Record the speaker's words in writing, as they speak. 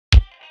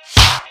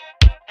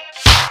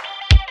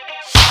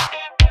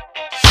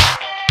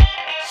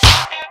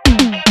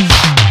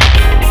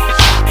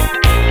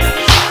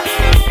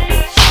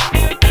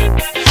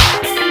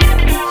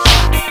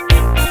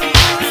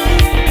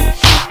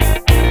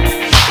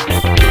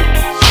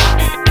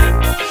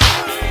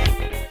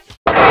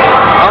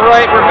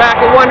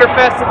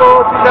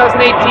Festival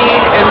 2018,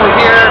 and we're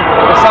here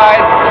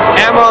beside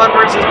Amon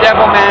versus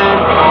Devilman.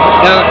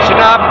 Now,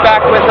 Shanab's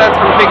back with us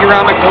from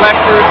Figurama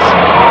Collectors.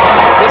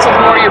 This is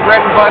more your bread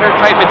and butter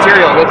type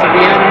material. This is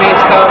the anime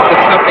stuff, the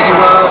stuff that you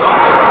love.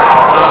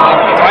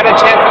 So I had a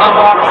chance to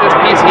unbox this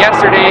piece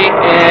yesterday,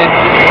 and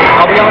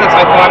I'll be honest,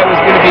 I thought it was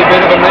going to be a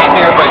bit of a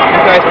nightmare, but you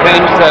guys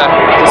managed to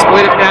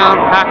split it down,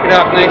 pack it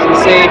up nice and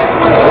safe.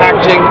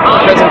 Packaging,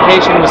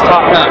 presentation was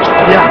top notch.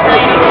 Yeah,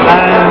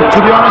 and to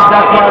be honest,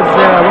 that was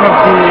one of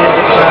the,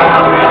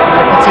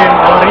 let's say,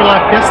 our real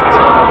life test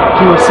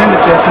to send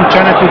it from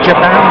China to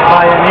Japan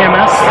by an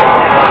EMS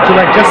to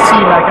just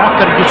see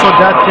after you saw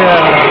that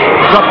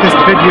drop test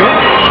video,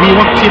 we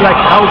want to see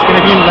how it's going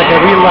to be in a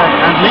real life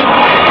handling.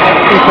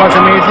 It was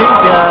amazing,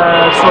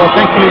 so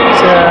thankfully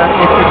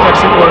it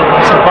actually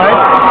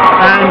survived.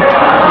 And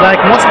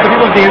most of the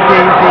people, they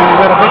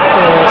were a bit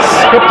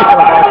skeptical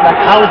about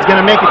how it's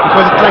gonna make it,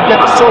 because it's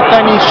gets so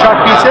tiny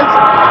sharp pieces.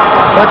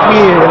 But we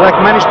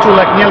managed to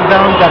nail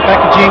down the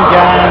packaging,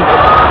 and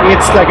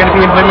it's gonna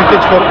be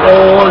implemented for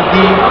all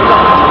the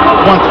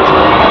quantity.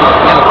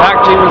 Yeah, the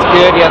packaging was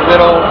good. You had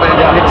little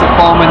bits of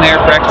foam in there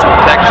for extra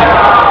protection.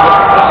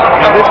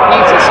 Now this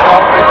piece is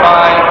sculpted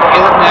by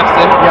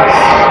Yes.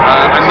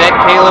 I met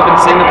Caleb in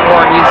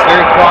Singapore. He's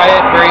very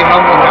quiet, very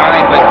humble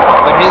guy, but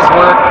his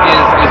work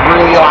is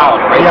really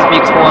loud, right? Yeah.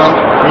 Speaks for him.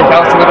 Yeah.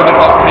 Tell us a little bit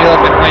about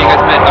Caleb and how you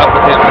guys met up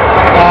with him.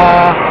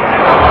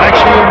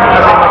 Actually,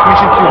 as I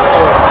mentioned to you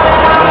before,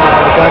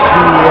 that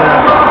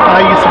I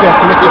used to be a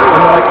collector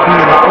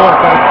and before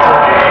that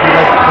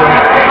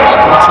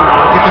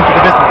get into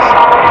the business.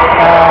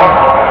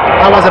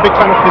 I was a big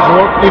fan of his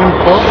work even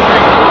before.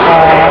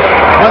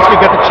 Once we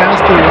got a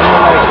chance to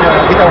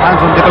get our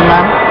hands on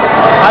Devilman,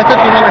 I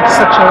thought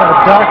such a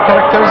dark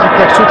characters,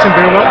 it suits him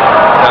very well.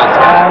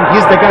 And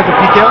he's the guy with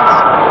details.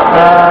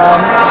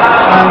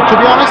 And to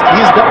be honest,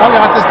 he's the only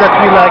artist that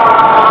we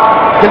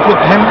dealt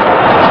with him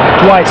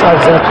twice as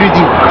 3D.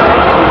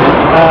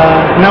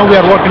 Now we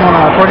are working on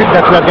a project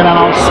that we are going to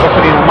announce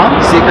hopefully in a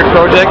month. Secret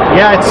project?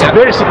 Yeah, it's a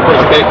very secret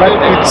project, okay, but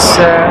it's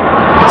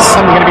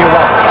something going to be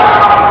wild.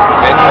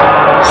 Okay.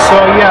 So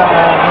yeah,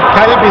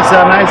 Caleb is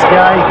a nice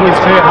guy. He is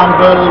very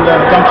humble,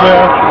 down to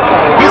earth.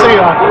 He's a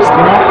real artist,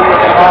 you know.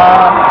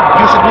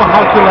 You should know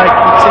how to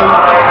let's say,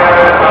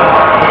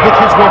 get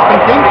his way of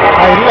thinking.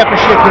 I really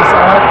appreciate his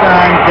art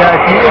and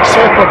the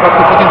extra effort that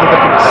he put into the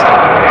piece.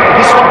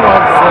 This one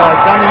was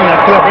done in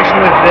collaboration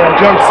with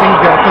George Singh,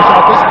 the Prince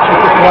artist.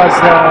 It was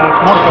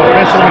more of a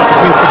brainstorming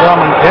between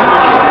Figurama and him.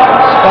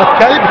 But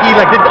Caleb, he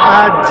did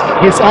add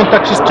his own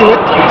touches to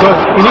it, because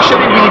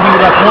initially we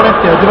wanted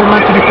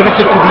Devilman to be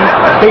connected to the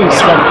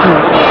base, to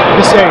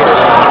this area.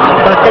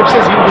 But Caleb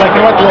says, you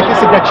know what, let's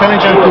take that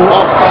challenge and to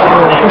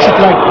push it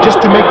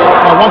just to make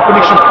one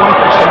connection point,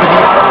 which is with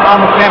the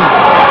arm of him.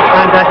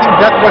 And I think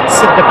that's what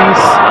set the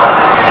piece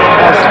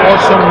as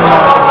awesome,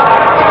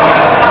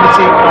 let's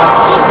say,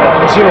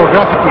 zero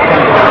gravity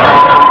kind of.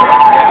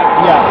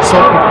 Yeah, so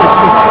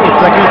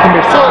it's anything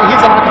there. So he's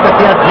an artist that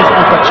he had his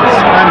own touches,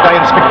 and I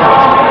respect that.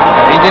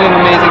 He did an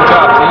amazing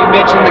job. So you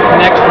mentioned the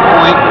connection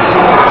point.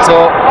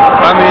 So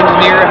I'm an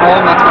engineer at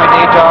home, that's my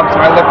day job,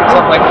 so I look at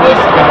something like this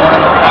and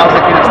how's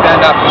it going to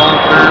stand up long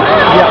term?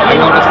 Yeah. I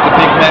noticed the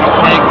big metal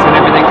tanks and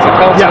everything, so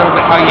tell us a little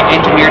bit how you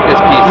engineered this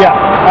piece. Yeah,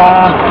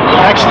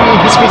 actually in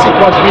this case it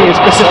was really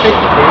specific.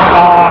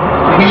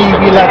 We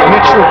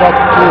made sure that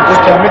we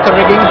put metal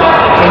rigging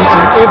in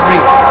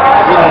every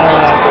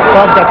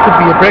part that could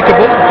be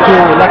breakable to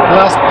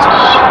last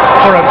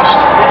forever.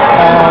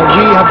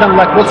 We have done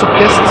lots of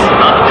tests,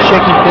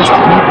 shaking tests,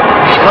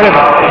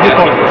 whatever you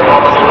call it.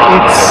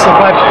 It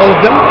survived all of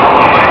them.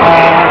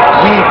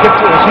 We kept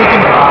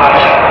tweaking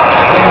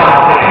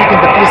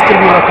the piece till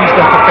we reached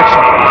the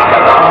perfection.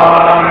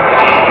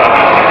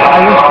 I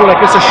want to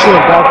rest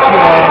assured that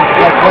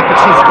what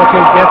this is, what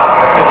we'll get,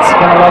 it's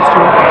gonna last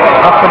you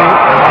hopefully.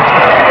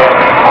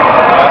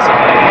 Awesome.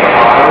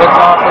 It looks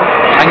awesome.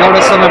 I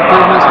noticed some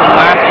improvements from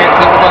last year.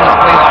 It was on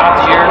display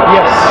last year.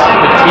 Yes.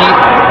 The teeth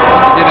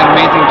did an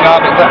amazing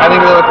job. I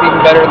think it looks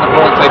even better in the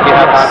prototype you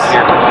had last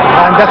year.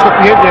 And that's what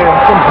we heard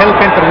from Hell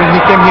Painter when he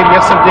came here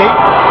yesterday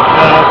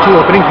to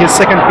bring his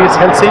second piece,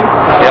 Helsing.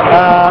 Yep.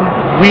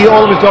 We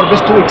always do our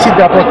best to exceed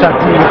the prototype.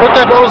 The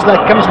prototype always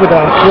comes with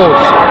a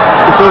flaws,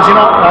 because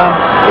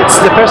it's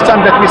the first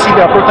time that we see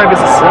the prototype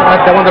is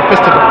at the Wonder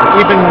Festival.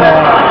 Even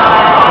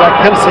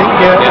Helsing,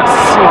 it's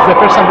the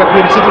first time that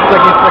we received it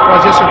it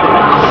was yesterday.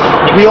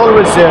 We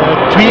always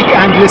tweak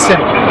and listen.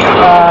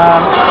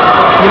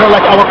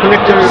 Our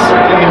collectors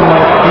in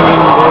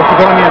the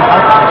Figuramian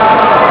Hut,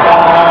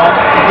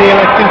 they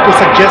tend to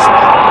suggest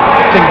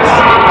things,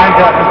 and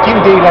the team,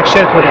 they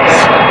share it with us.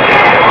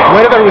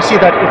 Wherever we see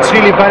that it's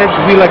really valid,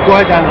 we go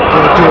ahead and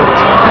do it.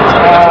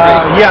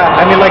 Yeah,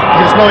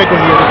 there's no ego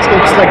here. It's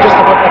just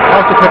about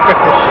how to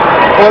perfect it.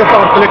 All of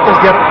our collectors,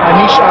 they are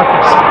niche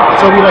artists,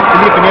 so we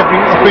believe in every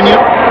opinion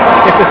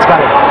if it's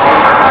valid.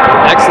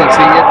 Excellent. So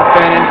you get the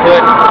fan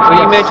input. So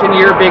you mentioned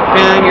you're a big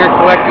fan, you're a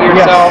collector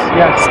yourself.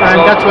 Yes, and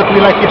that's what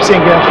we keep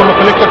saying, from a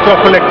collector to a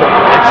collector.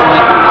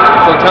 Excellent.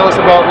 So tell us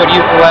about what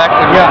you collect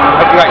and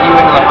what got you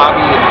into the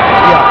hobby.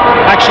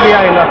 Yeah, actually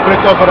I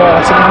collect over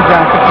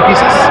 750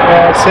 pieces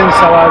since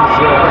I was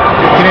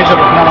a teenager.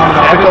 Now I'm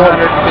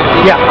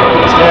 750? Yeah,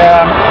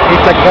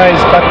 it's like guys,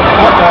 but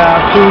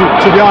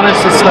to be honest,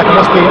 it's like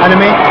mostly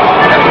anime,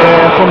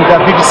 from the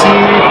BTC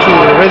to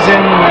resin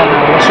and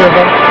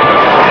whatsoever.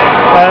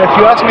 If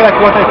you ask me like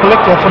what I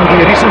collect from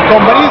the recent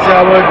companies,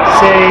 I would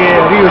say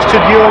Rio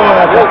Studio.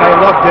 I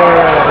love their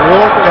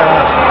work.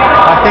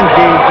 I think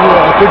they do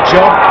a good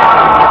job.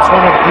 It's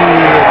one of the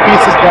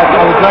pieces that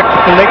I would like to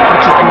collect,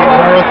 which is the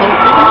Naruto.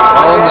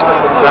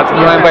 That's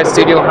designed by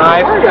Studio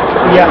Hive.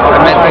 Yeah, I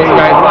met these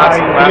guys last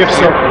believe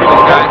so. year.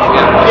 These guys,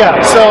 Yeah,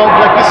 so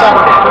like these are,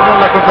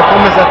 like what the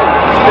problem is that,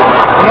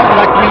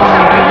 like we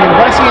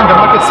want to see in the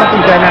market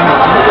something dynamic.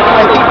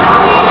 I think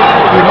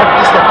the market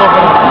is the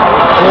problem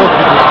with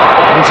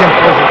museum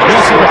closures. You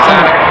see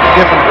something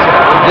different.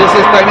 This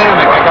is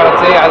dynamic. I gotta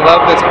say, I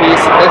love this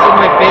piece. This is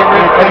my favorite.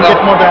 You can get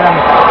more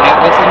dynamic.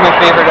 Yeah, this is my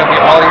favorite of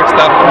all your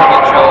stuff from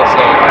the show. So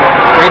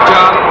great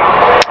job.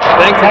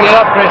 Thanks again. Thanks a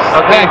lot, Chris.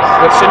 Okay,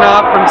 with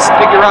Shanab from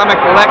Figurama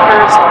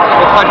Collectors.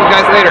 We'll talk to you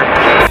guys later.